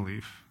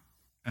unbelief.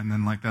 And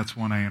then that's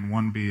 1A, and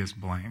 1B is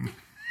blame.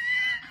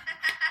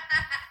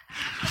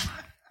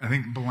 I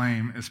think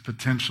blame is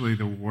potentially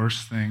the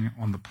worst thing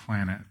on the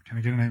planet. Can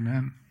I get an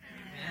amen?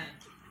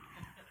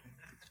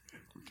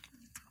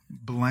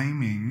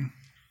 Blaming,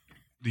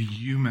 the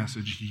you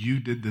message, you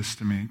did this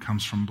to me,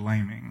 comes from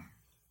blaming.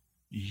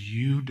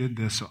 You did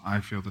this, so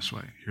I feel this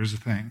way. Here's the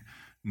thing.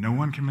 No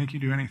one can make you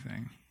do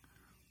anything.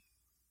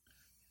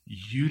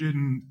 You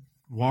didn't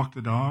walk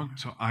the dog,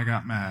 so I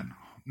got mad.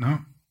 No,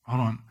 hold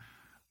on.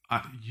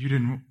 I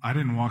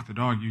didn't walk the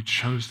dog. You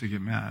chose to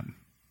get mad.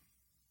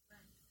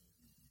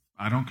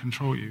 I don't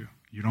control you.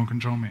 You don't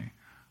control me.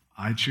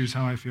 I choose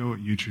how I feel.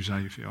 You choose how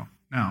you feel.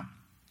 Now,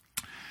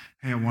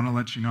 hey, I want to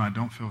let you know I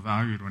don't feel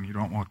valued when you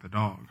don't walk the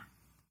dog.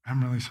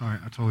 I'm really sorry.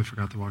 I totally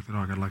forgot to walk the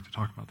dog. I'd like to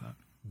talk about that.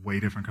 Way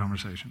different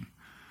conversation.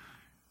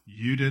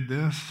 You did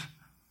this.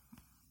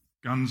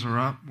 Guns are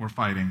up. We're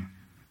fighting.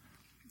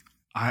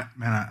 I'd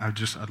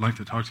like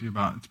to talk to you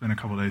about, it's been a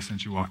couple of days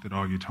since you walked the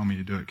dog. You told me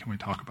you do it. Can we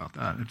talk about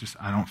that?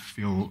 I don't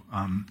feel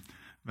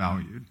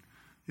valued.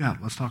 Yeah,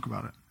 let's talk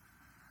about it.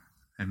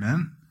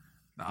 Amen?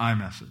 The I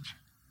message.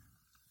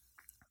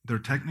 There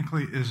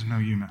technically is no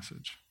you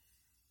message.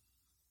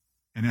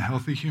 In a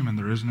healthy human,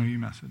 there is no you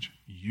message.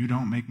 You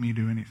don't make me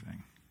do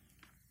anything.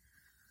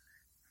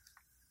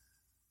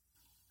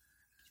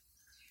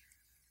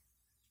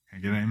 Can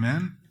I get an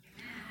amen?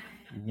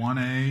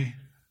 1A,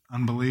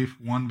 unbelief.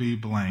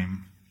 1B,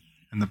 blame.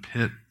 In the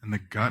pit, in the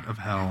gut of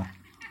hell.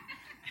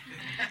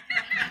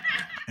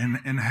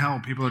 In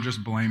hell, people are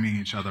just blaming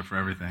each other for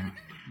everything.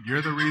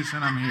 You're the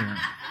reason I'm here.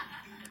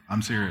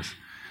 I'm serious.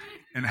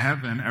 In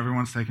heaven,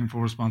 everyone's taking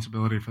full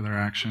responsibility for their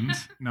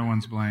actions. No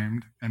one's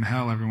blamed. In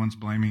hell, everyone's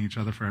blaming each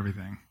other for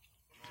everything.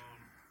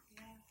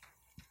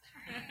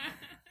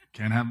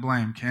 Can't have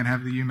blame. Can't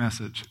have the you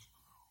message.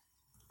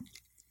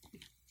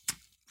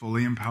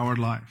 Fully empowered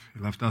life. He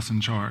left us in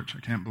charge.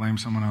 I can't blame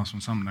someone else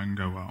when something doesn't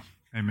go well.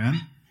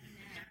 Amen?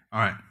 All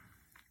right.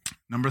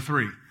 Number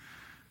 3.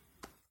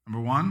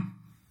 Number 1,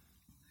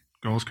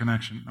 goals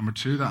connection. Number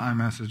 2, the I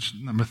message.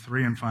 Number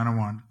 3 and final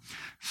one,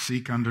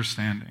 seek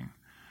understanding.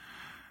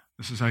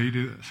 This is how you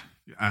do this.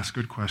 You ask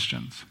good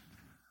questions.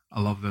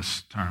 I love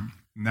this term.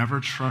 Never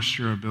trust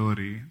your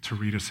ability to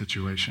read a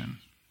situation.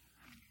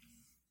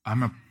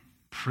 I'm a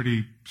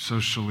pretty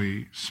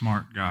socially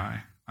smart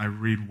guy. I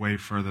read way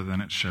further than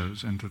it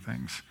shows into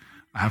things.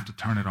 I have to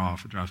turn it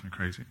off. It drives me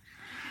crazy.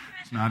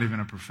 It's not even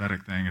a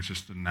prophetic thing. It's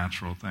just a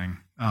natural thing.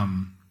 Well,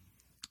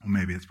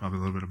 maybe it's probably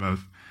a little bit of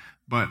both.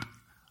 But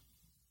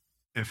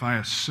if I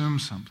assume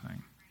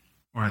something,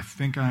 or I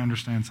think I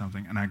understand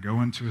something, and I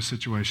go into a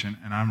situation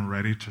and I'm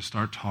ready to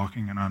start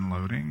talking and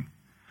unloading,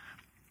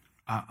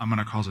 I'm going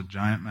to cause a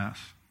giant mess.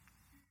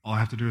 All I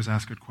have to do is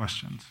ask good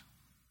questions.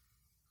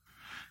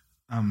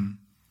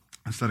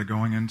 Instead of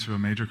going into a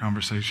major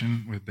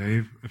conversation with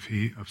Dave, if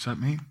he upset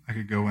me, I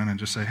could go in and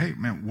just say, hey,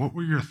 man, what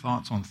were your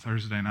thoughts on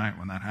Thursday night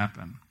when that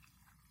happened?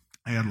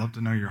 Hey, I'd love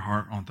to know your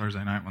heart on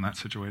Thursday night when that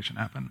situation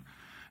happened.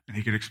 And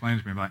he could explain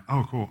to me, like,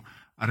 oh, cool,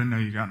 I didn't know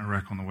you got in a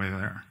wreck on the way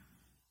there.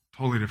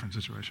 Totally different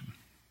situation.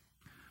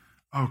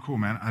 Oh, cool,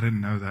 man, I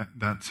didn't know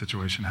that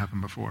situation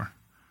happened before.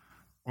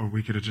 Or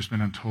we could have just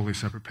been on a totally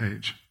separate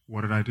page.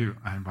 What did I do?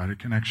 I invited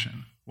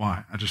connection.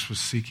 Why? I just was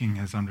seeking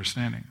his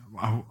understanding.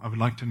 I would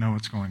like to know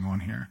what's going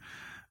on here.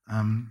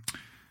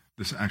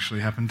 This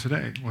actually happened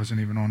today. It wasn't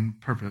even on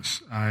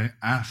purpose. I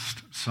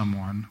asked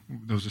someone,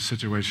 there was a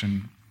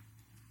situation,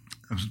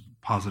 it was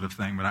a positive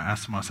thing, but I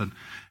asked someone, I said,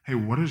 hey,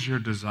 what is your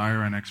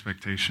desire and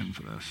expectation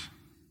for this?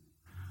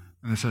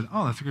 And they said,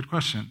 oh, that's a good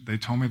question. They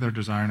told me their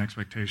desire and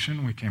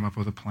expectation. We came up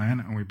with a plan,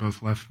 and we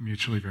both left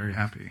mutually very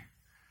happy.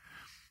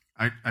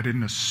 I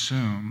didn't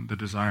assume the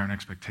desire and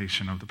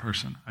expectation of the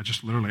person. I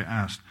just literally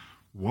asked,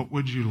 what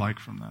would you like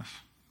from this?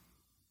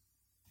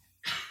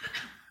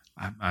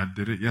 I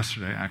did it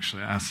yesterday,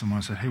 actually. I asked someone,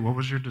 I said, hey, what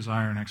was your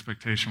desire and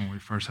expectation when we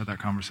first had that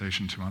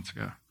conversation 2 months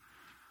ago?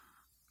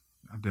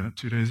 I did it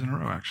 2 days in a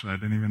row, actually. I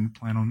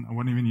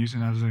wasn't even using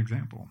that as an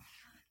example.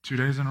 2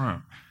 days in a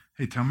row.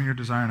 Hey, tell me your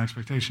desire and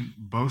expectation.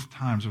 Both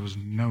times there was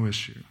no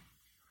issue.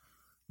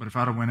 But if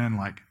I'd have went in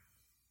like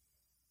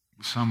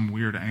some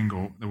weird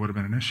angle, there would have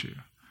been an issue.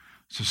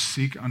 So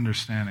seek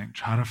understanding.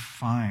 Try to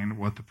find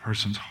what the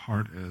person's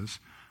heart is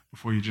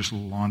before you just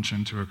launch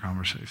into a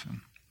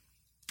conversation.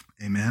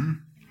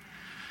 Amen?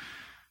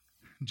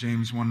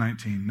 James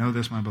 1:19. Know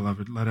this, my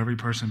beloved. Let every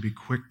person be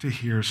quick to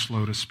hear,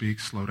 slow to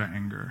speak, slow to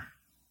anger.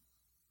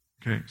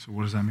 Okay, so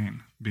what does that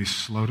mean? Be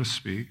slow to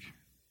speak.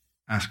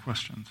 Ask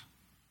questions.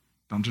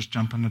 Don't just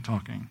jump into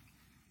talking.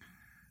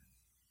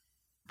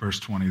 Verse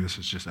 20, this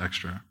is just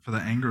extra. For the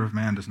anger of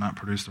man does not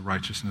produce the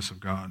righteousness of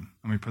God.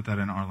 Let me put that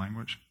in our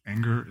language.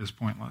 Anger is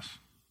pointless.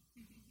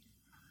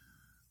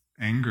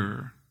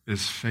 Anger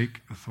is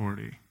fake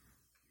authority.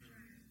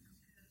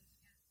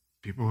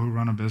 People who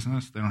run a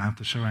business, they don't have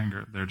to show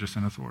anger. They're just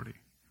in authority.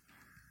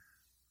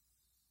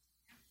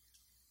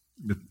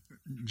 But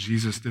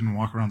Jesus didn't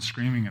walk around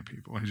screaming at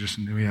people. He just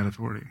knew he had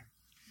authority.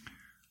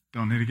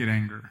 Don't need to get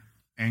anger.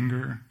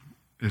 Anger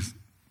is...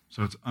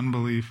 So it's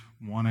unbelief,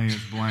 1A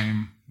is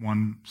blame,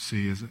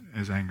 1C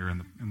is anger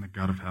in the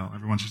gut of hell.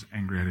 Everyone's just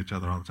angry at each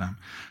other all the time.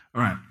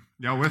 All right,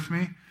 y'all with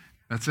me?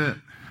 That's it.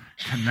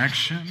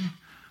 Connection,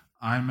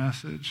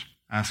 iMessage,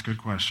 ask good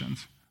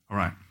questions. All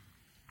right.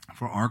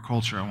 For our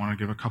culture, I want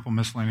to give a couple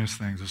miscellaneous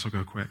things. This will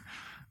go quick.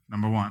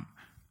 Number one,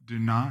 do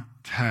not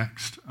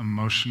text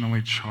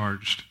emotionally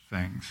charged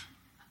things.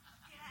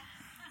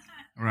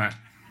 All right.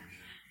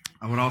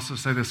 I would also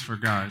say this for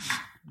guys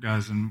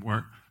in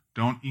work.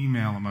 Don't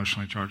email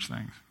emotionally charged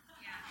things.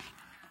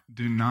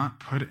 Do not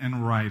put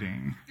in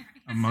writing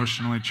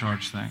emotionally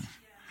charged things.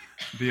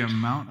 The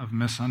amount of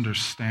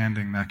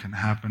misunderstanding that can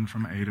happen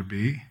from A to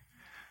B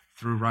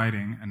through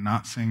writing and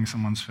not seeing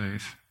someone's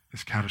face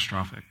is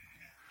catastrophic.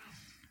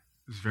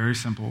 It's very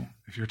simple.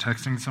 If you're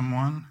texting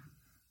someone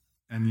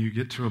and you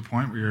get to a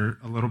point where you're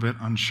a little bit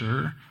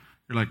unsure,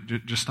 you're like,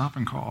 just stop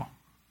and call.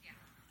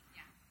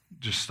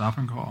 Just stop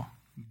and call.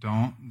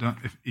 Don't.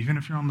 Even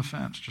if you're on the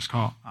fence, just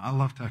call. I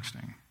love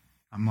texting.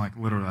 I'm like,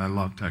 literally, I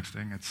love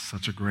texting. It's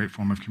such a great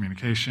form of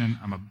communication.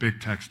 I'm a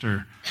big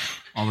texter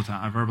all the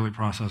time. I verbally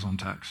process on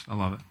text. I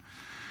love it.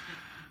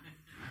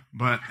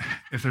 But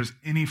if there's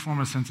any form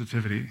of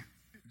sensitivity,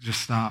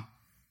 just stop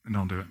and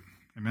don't do it.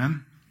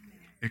 Amen?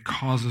 It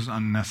causes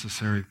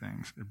unnecessary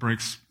things. It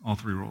breaks all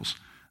three rules.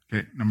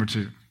 Okay, number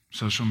two,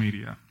 social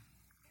media.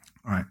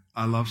 All right,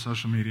 I love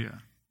social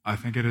media. I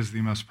think it is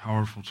the most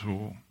powerful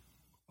tool.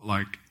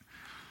 Like,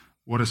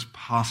 what is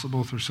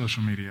possible through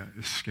social media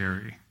is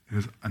scary. It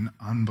is an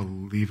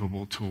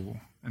unbelievable tool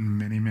in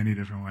many, many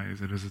different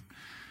ways.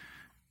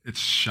 It's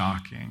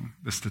shocking,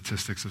 the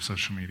statistics of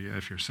social media.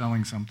 If you're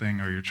selling something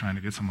or you're trying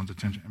to get someone's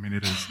attention, I mean,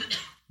 it is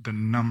the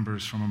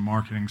numbers from a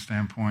marketing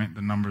standpoint,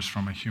 the numbers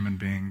from a human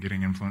being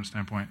getting influence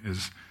standpoint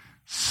is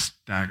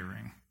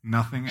staggering.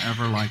 Nothing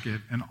ever like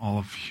it in all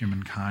of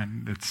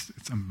humankind. It's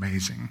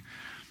amazing.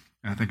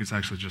 And I think it's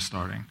actually just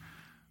starting.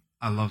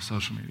 I love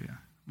social media.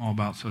 I'm all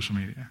about social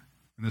media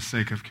for the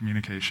sake of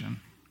communication.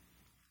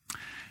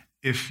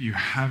 If you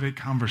have a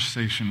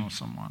conversation with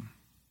someone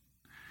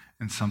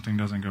and something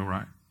doesn't go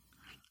right,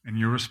 and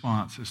your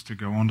response is to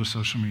go onto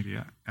social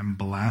media and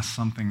blast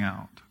something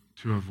out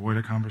to avoid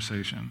a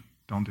conversation,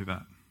 don't do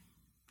that.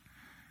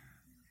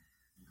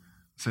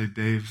 Say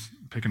Dave's,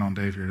 picking on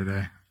Dave here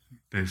today.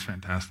 Dave's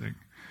fantastic.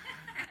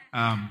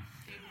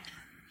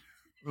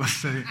 Let's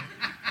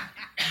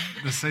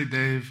say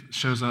Dave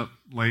shows up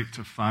late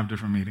to 5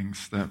 different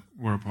meetings that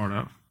we're a part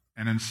of.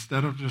 And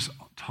instead of just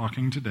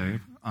talking to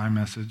Dave,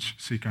 iMessage,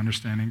 seek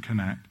understanding,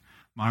 connect,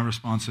 my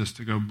response is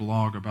to go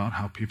blog about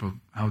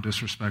how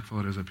disrespectful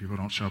it is that people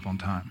don't show up on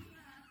time.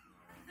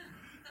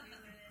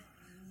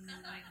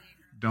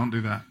 Don't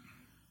do that.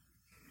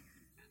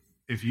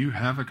 If you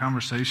have a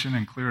conversation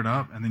and clear it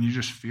up, and then you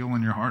just feel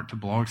in your heart to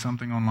blog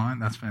something online,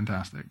 that's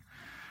fantastic.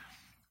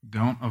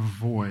 Don't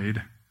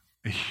avoid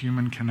a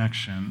human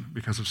connection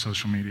because of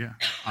social media.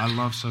 I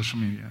love social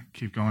media.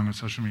 Keep going with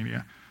social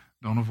media.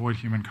 Don't avoid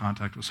human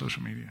contact with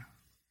social media.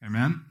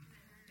 Amen?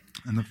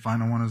 And the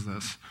final one is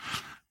this.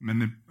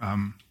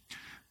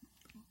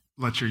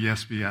 Let your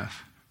yes be yes.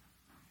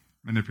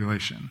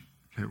 Manipulation.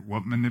 Okay,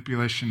 what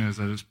manipulation is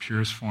at its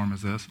purest form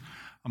is this.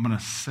 I'm going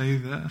to say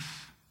this,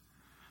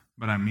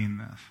 but I mean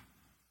this.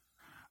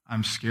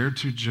 I'm scared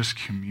to just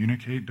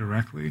communicate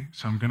directly,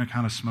 so I'm going to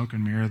kind of smoke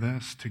and mirror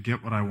this to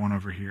get what I want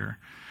over here.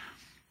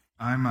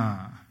 It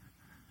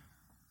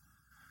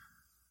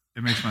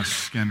makes my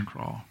skin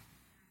crawl,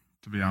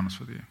 to be honest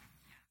with you.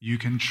 You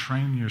can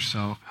train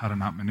yourself how to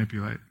not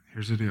manipulate.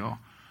 Here's the deal.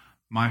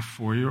 My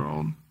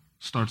 4-year-old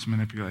starts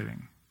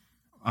manipulating.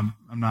 I'm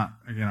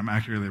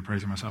accurately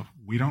appraising myself.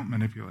 We don't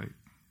manipulate.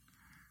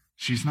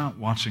 She's not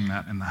watching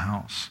that in the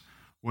house.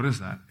 What is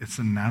that? It's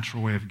a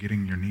natural way of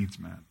getting your needs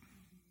met.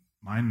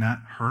 My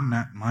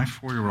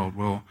 4-year-old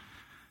will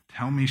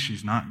tell me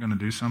she's not going to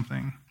do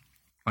something,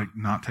 like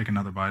not take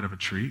another bite of a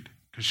treat,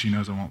 because she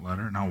knows I won't let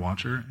her, and I'll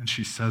watch her, and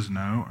she says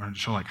no, or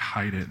she'll like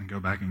hide it and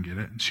go back and get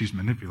it, and she's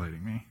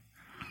manipulating me.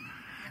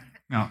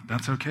 Now,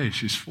 that's okay.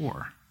 She's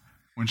 4.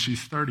 When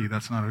she's 30,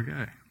 that's not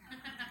okay.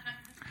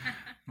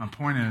 My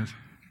point is,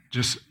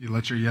 just you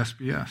let your yes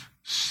be yes.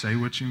 Say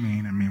what you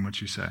mean and mean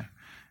what you say,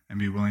 and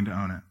be willing to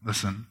own it.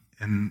 Listen,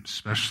 and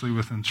especially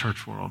within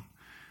church world,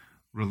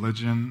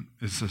 religion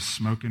is a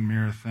smoke and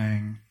mirror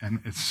thing,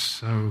 and it's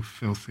so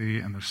filthy,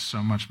 and there's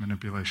so much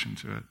manipulation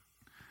to it.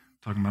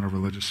 Talking about a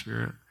religious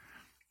spirit.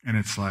 And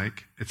it's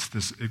like,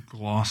 it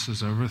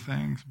glosses over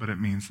things, but it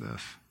means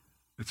this.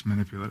 It's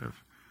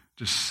manipulative.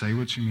 Just say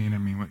what you mean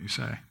and mean what you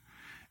say.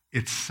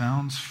 It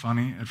sounds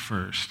funny at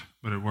first,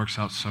 but it works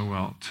out so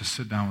well to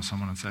sit down with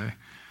someone and say,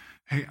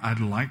 hey, I'd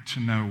like to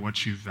know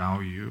what you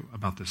value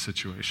about this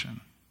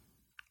situation.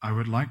 I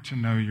would like to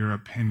know your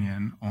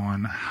opinion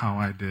on how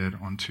I did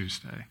on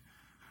Tuesday.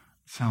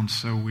 It sounds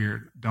so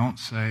weird. Don't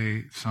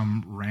say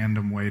some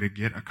random way to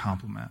get a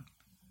compliment.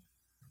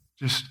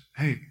 Just,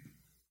 hey,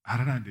 how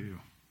did I do?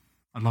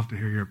 I'd love to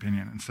hear your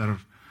opinion instead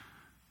of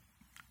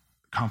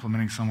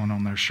complimenting someone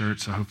on their shirt,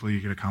 so hopefully you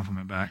get a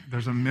compliment back.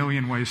 There's a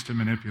million ways to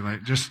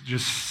manipulate. Just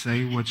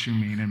say what you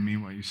mean and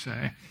mean what you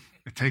say.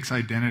 It takes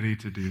identity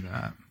to do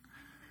that.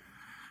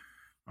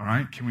 All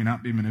right? Can we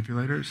not be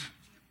manipulators?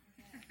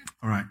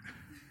 All right.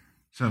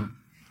 So,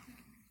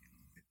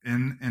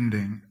 in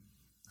ending,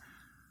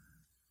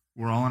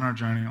 We're all in our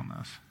journey on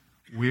this.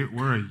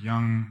 We're a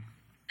young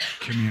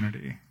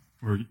community.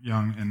 We're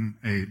young in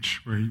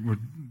age. We're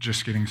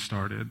just getting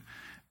started.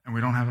 And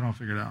we don't have it all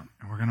figured out.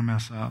 And we're going to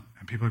mess up.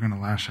 And people are going to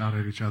lash out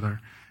at each other.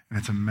 And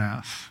it's a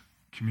mess.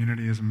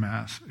 Community is a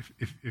mess.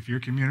 If your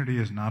community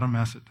is not a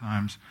mess at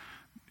times,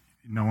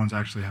 no one's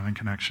actually having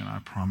connection, I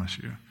promise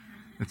you.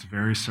 It's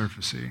very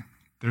surfacey.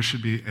 There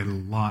should be a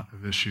lot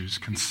of issues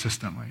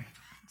consistently.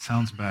 It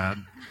sounds bad.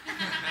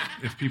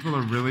 If people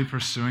are really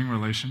pursuing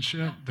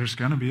relationship, there's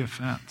going to be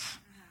offense.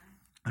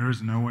 There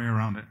is no way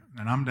around it.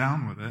 And I'm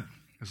down with it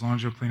as long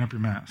as you'll clean up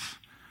your mess.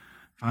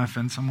 If I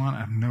offend someone, I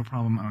have no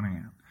problem owning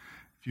it.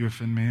 If you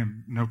offend me, I have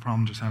no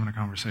problem just having a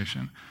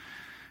conversation.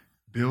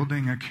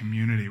 Building a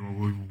community where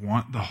we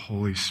want the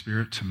Holy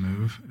Spirit to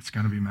move, it's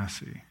going to be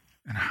messy.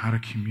 And how to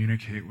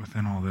communicate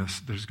within all this,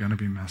 there's going to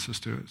be messes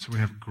to it. So we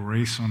have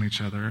grace on each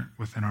other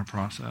within our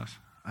process.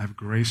 I have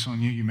grace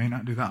on you. You may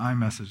not do the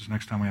iMessage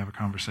next time we have a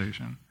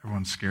conversation.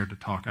 Everyone's scared to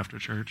talk after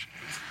church.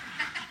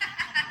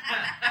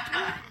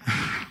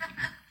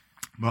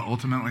 But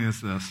ultimately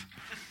it's this.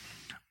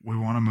 We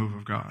want a move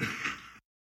of God.